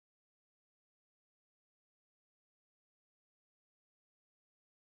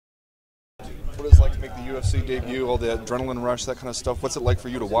What is it like to make the UFC debut, all the adrenaline rush, that kind of stuff? What's it like for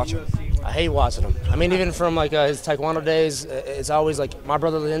you to watch him? I hate watching him. I mean, even from like his taekwondo days, it's always like my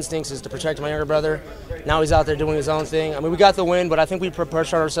brotherly instincts is to protect my younger brother. Now he's out there doing his own thing. I mean, we got the win, but I think we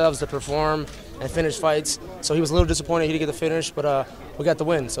pressured ourselves to perform and finish fights. So he was a little disappointed he didn't get the finish, but we got the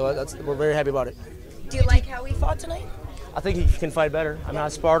win. So we're very happy about it. Do you like how he fought tonight? I think he can fight better. I mean, I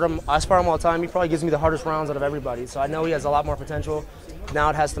spar him all the time. He probably gives me the hardest rounds out of everybody. So I know he has a lot more potential. Now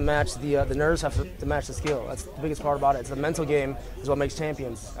it has to match the nerves have to match the skill. That's the biggest part about it. It's the mental game is what makes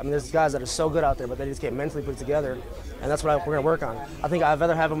champions. I mean, there's guys that are so good out there, but they just can't mentally put it together, and that's what we're going to work on. I think I'd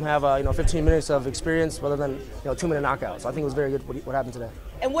rather have him have 15 minutes of experience rather than 2-minute knockouts. So I think it was very good what happened today.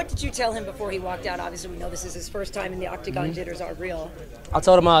 And what did you tell him before he walked out? Obviously, we know this is his first time in the octagon. Jitters are real. I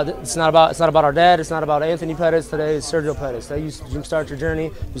told him it's not about our dad. It's not about Anthony Pettis. Today it's Sergio Pettis. You start your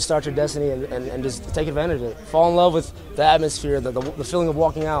journey, you start your destiny, and just take advantage of it. Fall in love with the atmosphere, the feeling of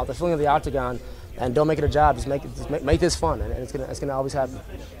walking out, the feeling of the octagon, and don't make it a job. Just make this fun, and it's gonna always happen.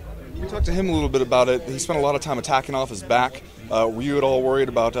 We talked to him a little bit about it. He spent a lot of time attacking off his back. Were you at all worried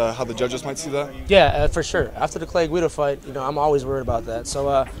about how the judges might see that? Yeah, for sure. After the Clay Guida fight, I'm always worried about that. So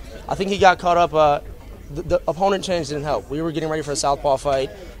I think he got caught up. The opponent change didn't help. We were getting ready for a southpaw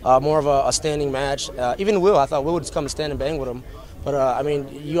fight, more of a standing match. Even Will, I thought Will would just come and stand and bang with him. But I mean,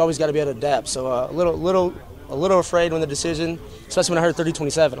 you always got to be able to adapt. So a little afraid when the decision, especially when I heard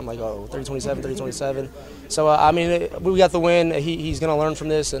 30-27. I'm like, oh, 30-27, 30-27. So I mean, we got the win. He's going to learn from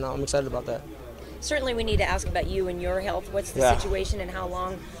this, and I'm excited about that. Certainly, we need to ask about you and your health. What's the situation, and how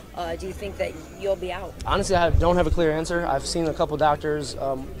long do you think that you'll be out? Honestly, I don't have a clear answer. I've seen a couple doctors.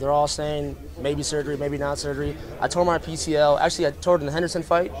 They're all saying maybe surgery, maybe not surgery. I tore my PCL. Actually, I tore it in the Henderson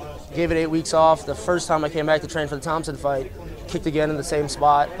fight. Gave it 8 weeks off. The first time I came back to train for the Thompson fight, kicked again in the same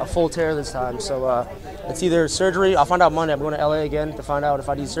spot, a full tear this time. So it's either surgery. I'll find out Monday. I'm going to LA again to find out if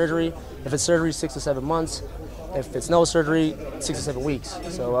I need surgery. If it's surgery, 6 to 7 months. If it's no surgery, 6 to 7 weeks.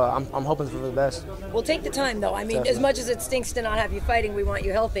 So I'm hoping for the best. We'll take the time, though. I mean, as much as it stinks to not have you fighting, we want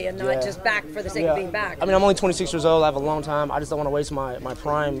you healthy and not just back for the sake of being back. I mean, I'm only 26 years old. I have a long time. I just don't want to waste my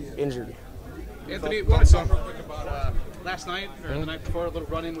prime injured. Anthony, I want to talk real quick about last night or the night before, a little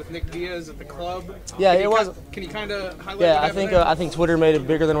run-in with Nick Diaz at the club. Yeah, it was. Can you kind of highlight? Yeah, I think Twitter made it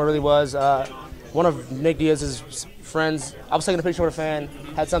bigger than it really was. One of Nick Diaz's friends, I was taking a picture with a fan,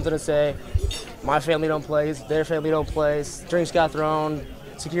 had something to say. My family don't play, their family don't play. Drinks got thrown,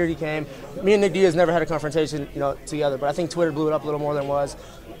 security came. Me and Nick Diaz never had a confrontation, together. But I think Twitter blew it up a little more than it was.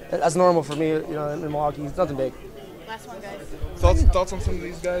 That's normal for me, in Milwaukee. It's nothing big. Last one, guys. Thoughts on some of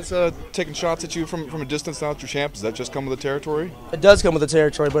these guys taking shots at you from a distance now that you're champ? Does that just come with the territory? It does come with the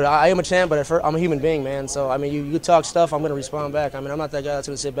territory, but I am a champ, but I'm a human being, man. So, I mean, you talk stuff, I'm going to respond back. I mean, I'm not that guy that's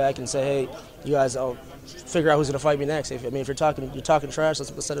going to sit back and say, hey, you guys, figure out who's going to fight me next. If you're talking trash,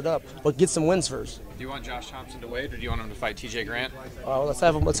 let's set it up. But get some wins first. Do you want Josh Thompson to wait, or do you want him to fight TJ Grant? Let's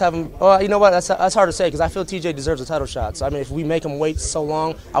have him. Oh, you know what? That's hard to say because I feel TJ deserves a title shot. So, I mean, if we make him wait so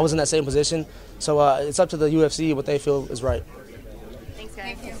long, I was in that same position. So it's up to the UFC what they feel is right. Thanks,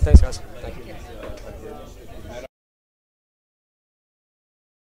 guys. Thanks, guys. Thank you.